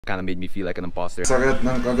Kind of made me feel like an imposter. Sakit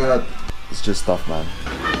ng kagat. It's just tough, man.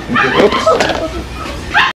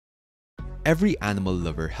 Every animal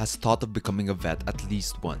lover has thought of becoming a vet at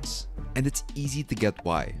least once, and it's easy to get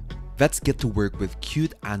why. Vets get to work with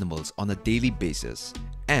cute animals on a daily basis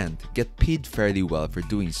and get paid fairly well for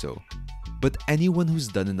doing so. But anyone who's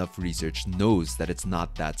done enough research knows that it's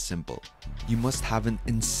not that simple. You must have an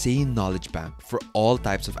insane knowledge bank for all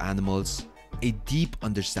types of animals, a deep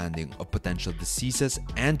understanding of potential diseases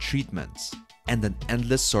and treatments, and an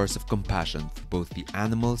endless source of compassion for both the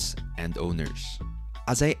animals and owners.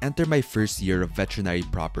 As I enter my first year of veterinary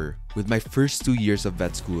proper, with my first 2 years of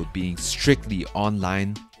vet school being strictly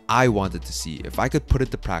online, I wanted to see if I could put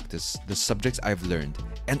into practice the subjects I've learned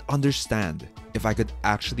and understand if I could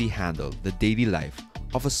actually handle the daily life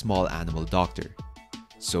of a small animal doctor.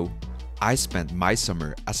 So, I spent my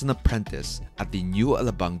summer as an apprentice at the new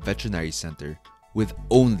Alabang Veterinary Center with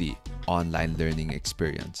only online learning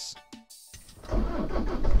experience.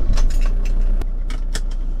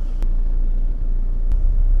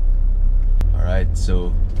 Alright,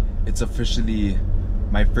 so it's officially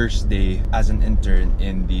my first day as an intern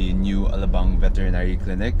in the new Alabang Veterinary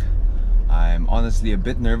Clinic. I'm honestly a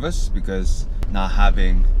bit nervous because not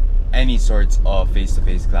having any sorts of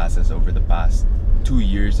face-to-face classes over the past 2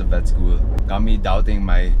 years of vet school got me doubting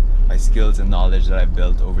my skills and knowledge that I've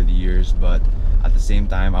built over the years, but at the same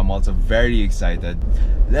time, I'm also very excited.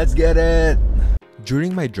 Let's get it!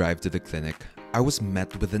 During my drive to the clinic, I was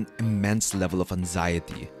met with an immense level of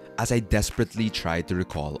anxiety as I desperately tried to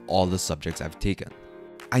recall all the subjects I've taken.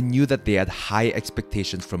 I knew that they had high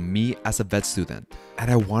expectations from me as a vet student,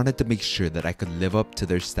 and I wanted to make sure that I could live up to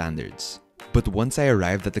their standards. But once I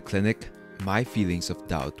arrived at the clinic, my feelings of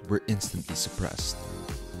doubt were instantly suppressed.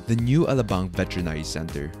 The new Alabang Veterinary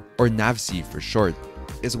Center, or NAVC for short,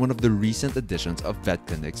 is one of the recent additions of vet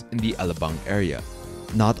clinics in the Alabang area.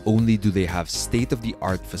 Not only do they have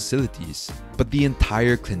state-of-the-art facilities, but the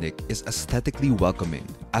entire clinic is aesthetically welcoming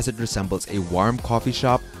as it resembles a warm coffee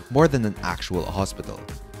shop more than an actual hospital.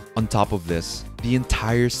 On top of this, the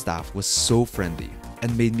entire staff was so friendly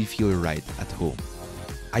and made me feel right at home.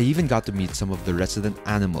 I even got to meet some of the resident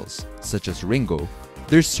animals, such as Ringo,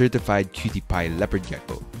 their certified cutie pie leopard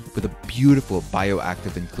gecko with a beautiful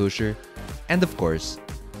bioactive enclosure, and of course,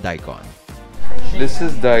 Daikon. This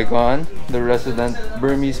is Daikon, the resident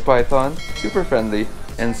Burmese python. Super friendly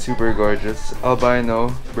and super gorgeous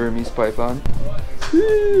albino Burmese python.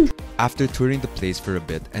 After touring the place for a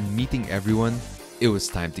bit and meeting everyone, it was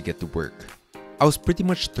time to get to work. I was pretty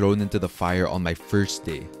much thrown into the fire on my first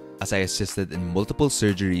day as I assisted in multiple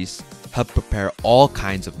surgeries, helped prepare all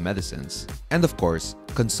kinds of medicines, and of course,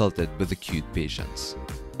 consulted with acute patients.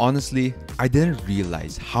 Honestly, I didn't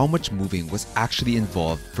realize how much moving was actually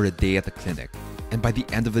involved for a day at the clinic, and by the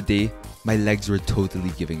end of the day, my legs were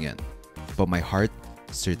totally giving in. But my heart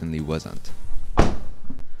certainly wasn't.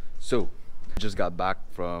 So, I just got back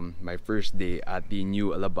from my first day at the new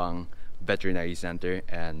Alabang Veterinary Center,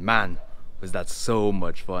 and man, was that so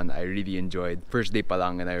much fun. I really enjoyed first day pa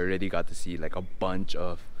lang, and I already got to see like a bunch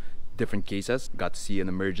of different cases. Got to see an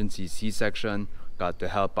emergency C-section, got to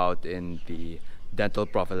help out in the dental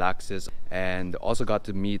prophylaxis, and also got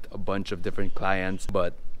to meet a bunch of different clients.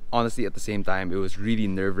 But honestly, at the same time, it was really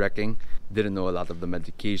nerve-wracking. Didn't know a lot of the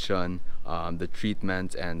medication, the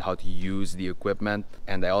treatment, and how to use the equipment.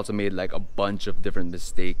 And I also made like a bunch of different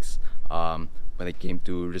mistakes when it came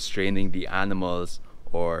to restraining the animals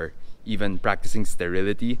or even practicing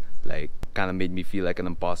sterility. Like, kind of made me feel like an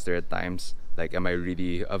imposter at times. Like, am I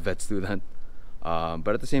really a vet student? But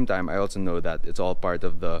at the same time, I also know that it's all part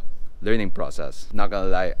of the learning process. Not gonna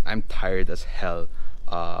lie, I'm tired as hell,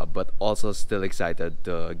 but also still excited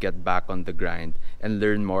to get back on the grind and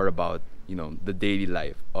learn more about, you know, the daily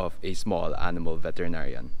life of a small animal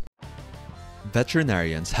veterinarian.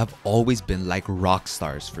 Veterinarians have always been like rock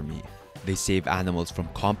stars for me. They save animals from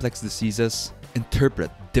complex diseases, interpret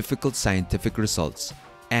difficult scientific results,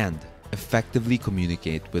 and effectively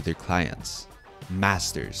communicate with their clients.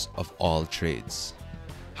 Masters of all trades.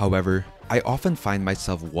 However, I often find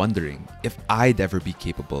myself wondering if I'd ever be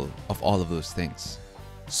capable of all of those things.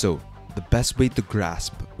 So, the best way to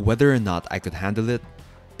grasp whether or not I could handle it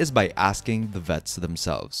is by asking the vets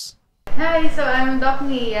themselves. Hi, so I'm Doc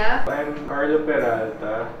Nia. I'm Carlo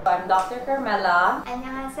Peralta. I'm Dr. Carmela.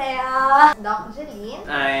 안녕하세요. Doc Jeline.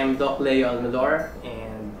 I'm Doc Leo Almador,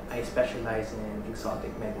 and I specialize in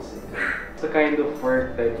exotic medicine. It's the kind of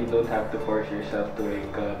work that you don't have to force yourself to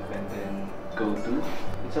wake up and then go to.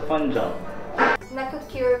 It's a fun job.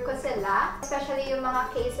 Nag-cure ko sila, especially yung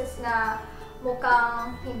mga cases na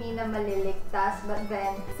mukhang hindi na maliligtas, but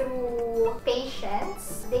then through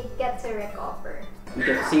patience, they get to recover. We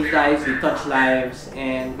get to save lives, we touch lives,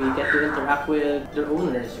 and we get to interact with their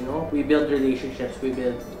owners, you know? We build relationships, we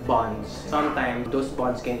build bonds. Sometimes those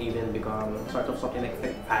bonds can even become sort of something like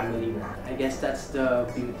family. I guess that's the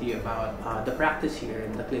beauty about the practice here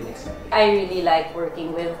in the clinic setting. I really like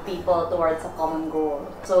working with people towards a common goal.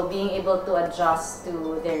 So being able to adjust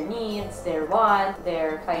to their needs, their wants,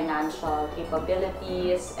 their financial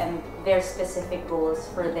capabilities, and their specific goals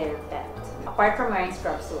for their pet. Apart from wearing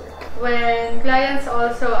scrubs work. When clients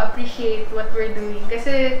also appreciate what we're doing.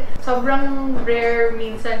 Kasi sobrang rare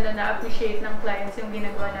minsan na na-appreciate ng clients yung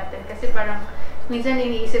ginagawa natin. Kasi parang minsan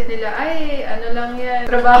iniisip nila, ay, ano lang yan,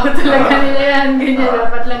 trabaho talaga nila yan, ganyan,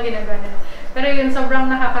 dapat lang ginagawa nila. Pero yun,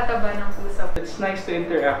 sobrang nakakataba ng puso. It's nice to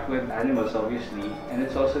interact with animals, obviously, and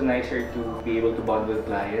it's also nicer to be able to bond with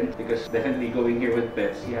clients because definitely going here with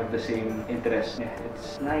pets, you have the same interests. Yeah,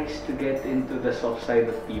 it's nice to get into the soft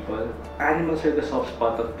side of people. Animals are the soft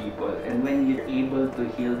spot of people, and when you're able to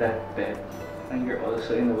heal that pet, and you're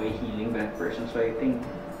also in a way healing that person. So I think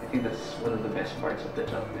that's one of the best parts of the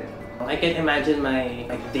job then. I can imagine my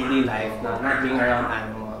daily life not being around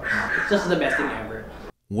animals. It's just the best thing ever.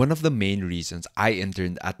 One of the main reasons I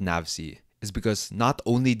interned at NAVC is because not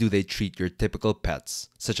only do they treat your typical pets,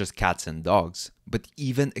 such as cats and dogs, but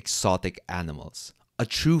even exotic animals, a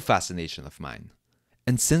true fascination of mine.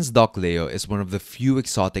 And since Doc Leo is one of the few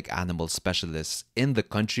exotic animal specialists in the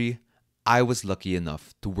country, I was lucky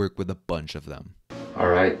enough to work with a bunch of them.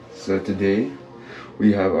 Alright, so today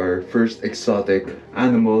we have our first exotic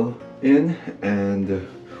animal in, and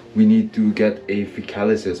we need to get a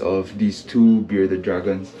fecalysis of these two bearded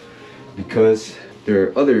dragons because there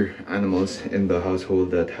are other animals in the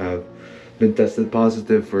household that have been tested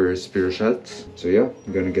positive for spirochetes. So yeah,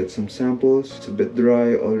 I'm gonna get some samples. It's a bit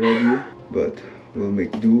dry already, but we'll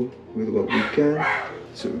make do with what we can.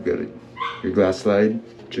 So we got your glass slide,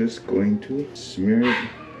 just going to smear it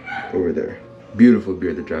over there. Beautiful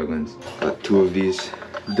bearded dragons. Got two of these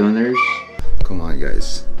donors. Come on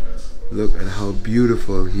guys, look at how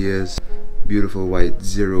beautiful he is. Beautiful white,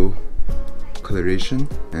 zero coloration.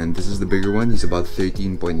 And this is the bigger one. He's about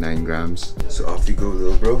 13.9 grams. So off you go,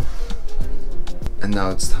 little bro. And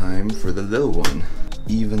now it's time for the little one.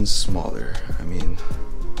 Even smaller. I mean,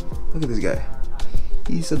 look at this guy.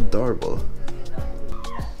 He's adorable.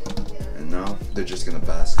 And now they're just gonna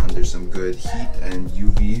bask under some good heat and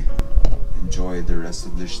UV. Enjoy the rest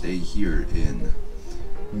of their stay here in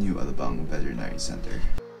New Alabang Veterinary Center.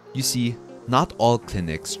 You see, not all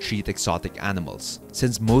clinics treat exotic animals,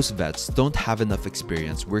 since most vets don't have enough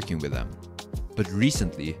experience working with them. But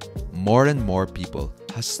recently, more and more people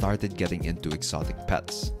have started getting into exotic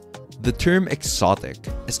pets. The term exotic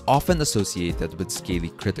is often associated with scaly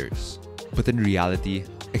critters, but in reality,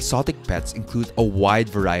 exotic pets include a wide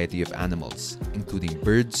variety of animals, including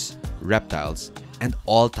birds, reptiles, and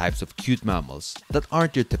all types of cute mammals that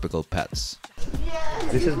aren't your typical pets.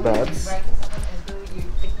 This is Babs.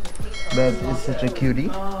 Babs is such a cutie.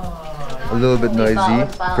 A little bit noisy,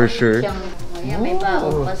 for sure.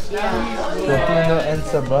 and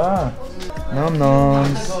Saba. Nom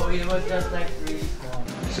noms.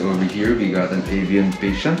 So over here we got an avian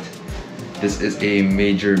patient. This is a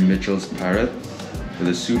major Mitchell's parrot with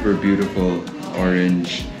a super beautiful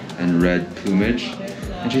orange and red plumage.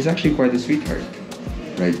 And she's actually quite a sweetheart.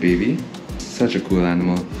 Right, baby? Such a cool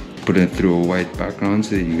animal. Put it through a white background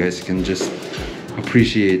so that you guys can just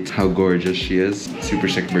appreciate how gorgeous she is. Super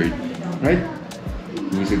sick bird, right?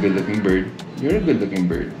 Who's a good looking bird? You're a good looking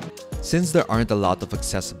bird. Since there aren't a lot of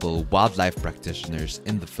accessible wildlife practitioners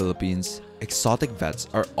in the Philippines, exotic vets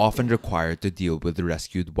are often required to deal with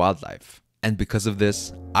rescued wildlife. And because of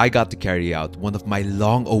this, I got to carry out one of my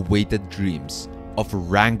long-awaited dreams of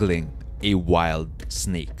wrangling a wild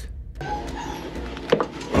snake.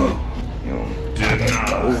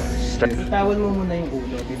 Tawal mo muna yung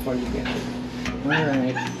ulo before you get it.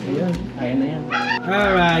 Alright. Ayun. Kaya na yan.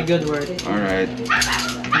 Alright, good work. Alright.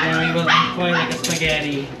 Then we will uncoil like a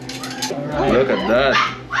spaghetti. Alright. Look at that!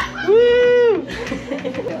 Woo!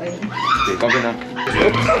 Okay, cover na.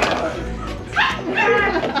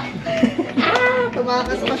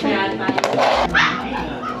 Tumakas pa siya.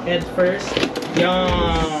 Head first.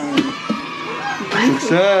 Yum!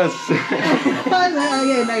 Success!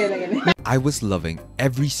 Again. I was loving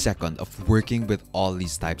every second of working with all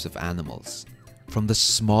these types of animals. From the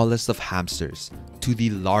smallest of hamsters to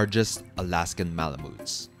the largest Alaskan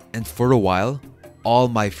Malamutes. And for a while, all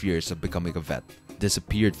my fears of becoming a vet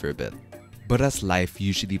disappeared for a bit. But as life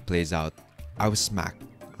usually plays out, I was smacked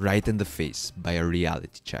right in the face by a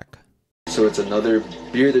reality check. So it's another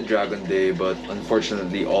bearded dragon day, but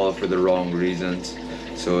unfortunately all for the wrong reasons.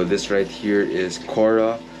 So this right here is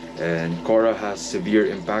Cora, And Cora has severe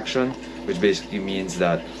impaction, which basically means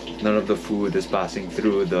that none of the food is passing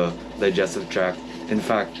through the digestive tract. In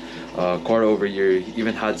fact, Cora over here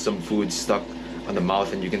even had some food stuck on the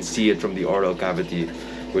mouth, and you can see it from the oral cavity,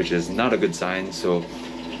 which is not a good sign. So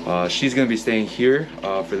she's gonna be staying here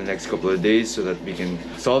for the next couple of days so that we can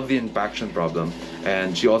solve the impaction problem.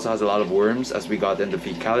 And she also has a lot of worms as we got in the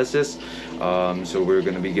fecalysis. So we're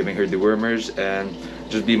gonna be giving her dewormers and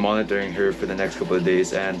just be monitoring her for the next couple of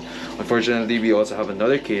days. And unfortunately, we also have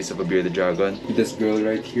another case of a bearded dragon. This girl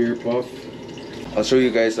right here, Puff. I'll show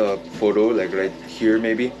you guys a photo, like right here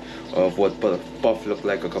maybe, of what Puff looked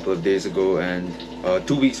like a couple of days ago. And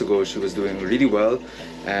 2 weeks ago, she was doing really well.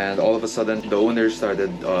 And all of a sudden, the owner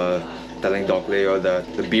started telling Doc Leo that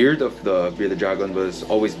the beard of the bearded dragon was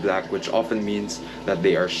always black, which often means that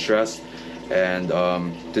they are stressed. And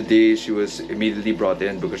today, she was immediately brought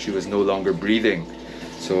in because she was no longer breathing.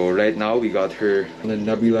 So right now, we got her on a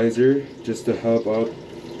nebulizer just to help out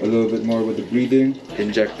a little bit more with the breathing.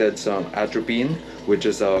 Injected some atropine, which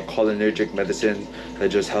is a cholinergic medicine that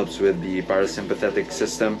just helps with the parasympathetic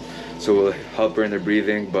system. So will help her in her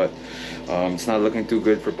breathing, but it's not looking too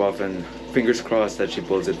good for Puff, and fingers crossed that she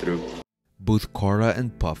pulls it through. Both Cora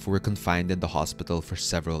and Puff were confined in the hospital for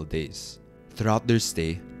several days. Throughout their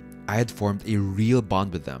stay, I had formed a real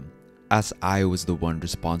bond with them, as I was the one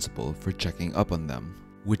responsible for checking up on them,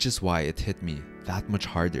 which is why it hit me that much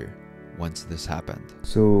harder once this happened.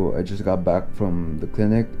 So I just got back from the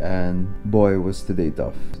clinic, and boy was today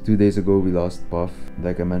tough. 2 days ago we lost Puff.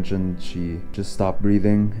 Like I mentioned, she just stopped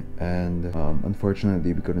breathing, and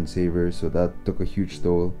unfortunately we couldn't save her, so that took a huge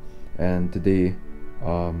toll. And today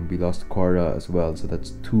we lost Cora as well, so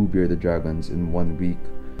that's 2 bearded dragons in 1 week.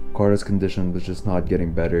 Cora's condition was just not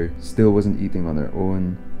getting better, still wasn't eating on her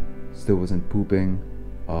own, still wasn't pooping,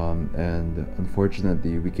 and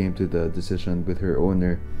unfortunately we came to the decision with her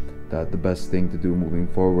owner that the best thing to do moving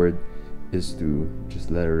forward is to just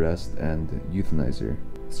let her rest and euthanize her.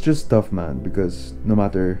 It's just tough, man, because no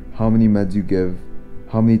matter how many meds you give,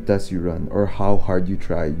 how many tests you run, or how hard you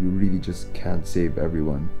try, you really just can't save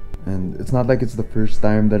everyone. And it's not like it's the first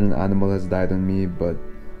time that an animal has died on me, but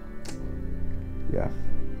yeah,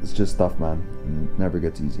 it's just tough, man, and it never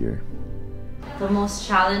gets easier. The most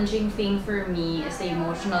challenging thing for me is the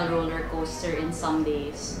emotional roller coaster in some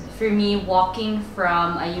days. For me, walking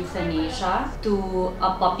from a euthanasia to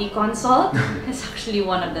a puppy consult is actually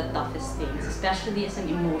one of the toughest things, especially as an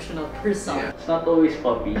emotional person. Yeah. It's not always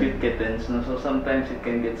puppy, cute kittens, no? So sometimes it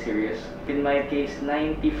can get serious. In my case,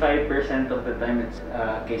 95% of the time it's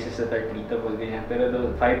cases that are treatable. Ganyan. Pero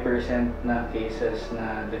the 5% na cases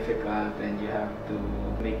na difficult and you have to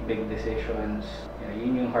make big decisions. Yeah,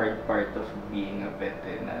 yun yung hard part of being a pet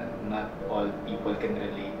na not all people can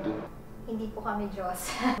relate to. Hindi po kami Diyos.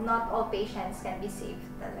 Not all patients can be saved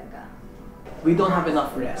talaga. We don't have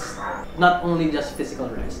enough rest. Not only just physical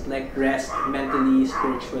rest, like rest mentally,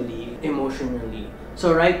 spiritually, emotionally.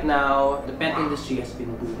 So right now, the pet industry has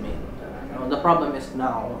been booming. The problem is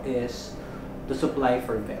now is the supply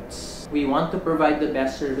for vets. We want to provide the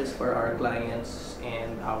best service for our clients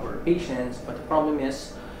and our patients, but the problem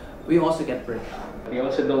is we also get burnt out. We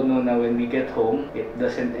also don't know na when we get home, it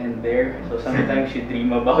doesn't end there. So sometimes you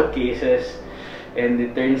dream about cases and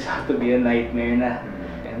it turns out to be a nightmare na.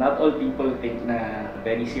 And not all people think na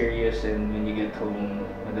very serious, and when you get home,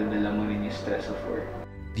 madadala mo rin yung stress of work.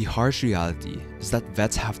 The harsh reality is that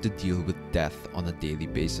vets have to deal with death on a daily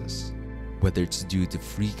basis. Whether it's due to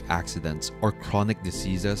freak accidents or chronic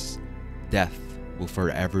diseases, death will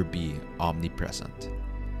forever be omnipresent.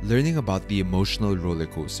 Learning about the emotional roller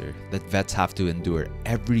coaster that vets have to endure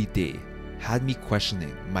every day had me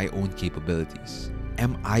questioning my own capabilities.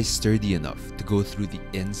 Am I sturdy enough to go through the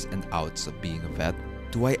ins and outs of being a vet?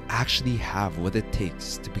 Do I actually have what it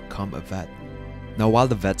takes to become a vet? Now, while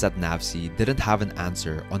the vets at NAVC didn't have an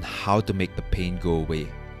answer on how to make the pain go away,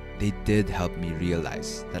 they did help me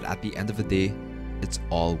realize that at the end of the day, it's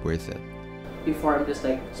all worth it. We form this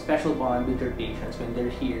like special bond with your patients when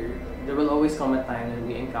they're here. There will always come a time when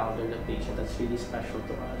we encounter the patient that's really special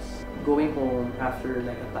to us. Going home after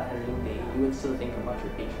like a tiring day, you would still think about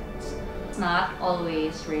your patients. It's not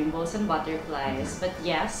always rainbows and butterflies, but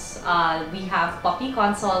yes, we have puppy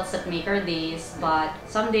consults that make our days, but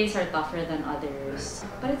some days are tougher than others.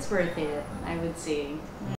 But it's worth it, I would say.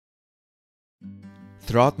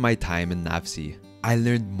 Throughout my time in NAVC, I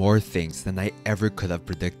learned more things than I ever could have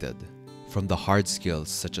predicted. From the hard skills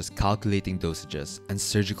such as calculating dosages and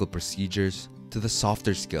surgical procedures to the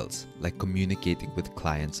softer skills like communicating with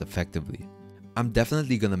clients effectively. I'm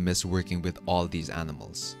definitely gonna miss working with all these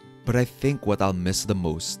animals, but I think what I'll miss the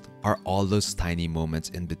most are all those tiny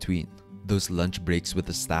moments in between. those lunch breaks with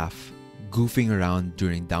the staff, goofing around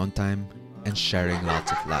during downtime, and sharing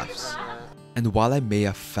lots of laughs. And while I may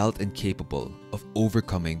have felt incapable of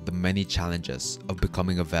overcoming the many challenges of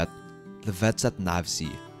becoming a vet, the vets at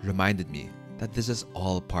NAVC reminded me that this is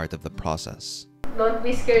all part of the process. Don't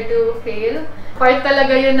be scared to fail. Part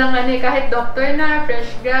talaga yun ng kahit doctor na,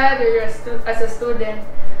 fresh grad, or as a student,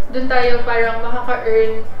 dun tayo parang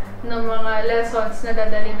makaka-earn ng mga lessons na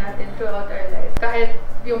dadalhin natin throughout our life. Kahit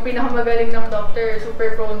yung pinakamagaling ng doctor,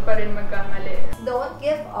 super prone pa rin magkamali. Don't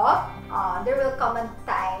give up. There will come a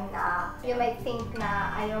time na you might think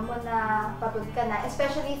na ayaw mo na, pagod ka na.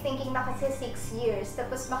 Especially thinking na kasi 6 years.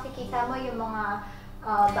 Tapos makikita mo yung mga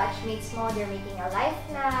batchmates mo, they're making a life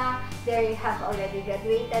na, they have already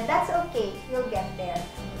graduated. That's okay. You'll get there.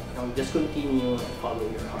 Just continue and follow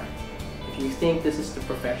your heart. If you think this is the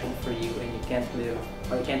profession for you and you can't live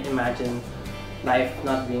or you can't imagine life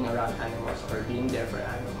not being around animals or being there for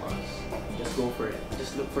animals, just go for it.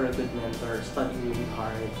 Just look for a good mentor, study really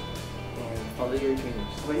hard, and follow your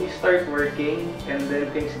dreams. When you start working and then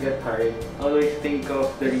things get hard, always think of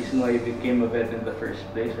the reason why you became a vet in the first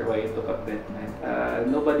place or why you took up vet.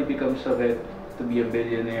 Nobody becomes a vet to be a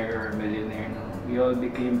billionaire or a millionaire. No? We all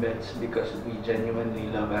became vets because we genuinely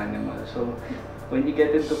love animals. So when you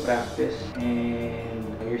get into practice and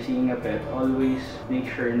you're seeing a pet, always make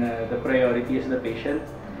sure na the priority is the patient,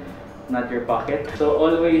 not your pocket. So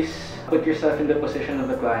always put yourself in the position of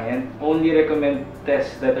the client. Only recommend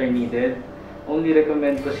tests that are needed. Only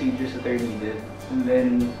recommend procedures that are needed. And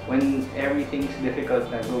then when everything's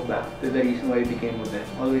difficult, na go back to the reason why you became a vet.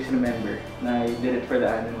 Always remember na you did it for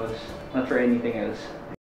the animals, not for anything else.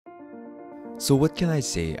 So what can I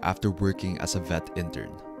say after working as a vet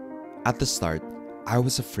intern? At the start, I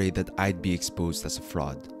was afraid that I'd be exposed as a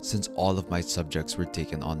fraud since all of my subjects were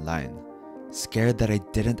taken online. Scared that I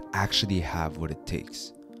didn't actually have what it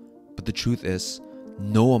takes. But the truth is,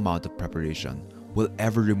 no amount of preparation will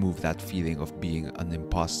ever remove that feeling of being an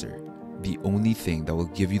imposter. The only thing that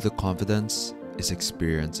will give you the confidence is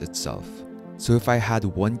experience itself. So if I had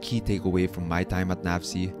one key takeaway from my time at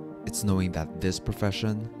NAVC, it's knowing that this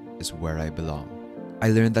profession is where I belong. I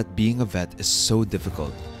learned that being a vet is so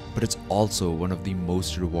difficult, but it's also one of the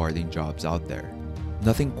most rewarding jobs out there.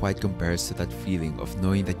 Nothing quite compares to that feeling of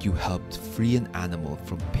knowing that you helped free an animal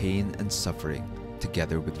from pain and suffering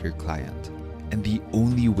together with your client. And the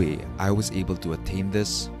only way I was able to attain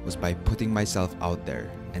this was by putting myself out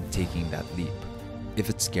there and taking that leap. If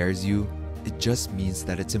it scares you, it just means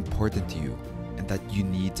that it's important to you and that you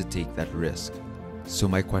need to take that risk. So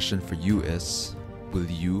my question for you is, will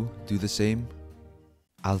you do the same?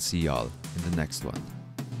 I'll see y'all in the next one.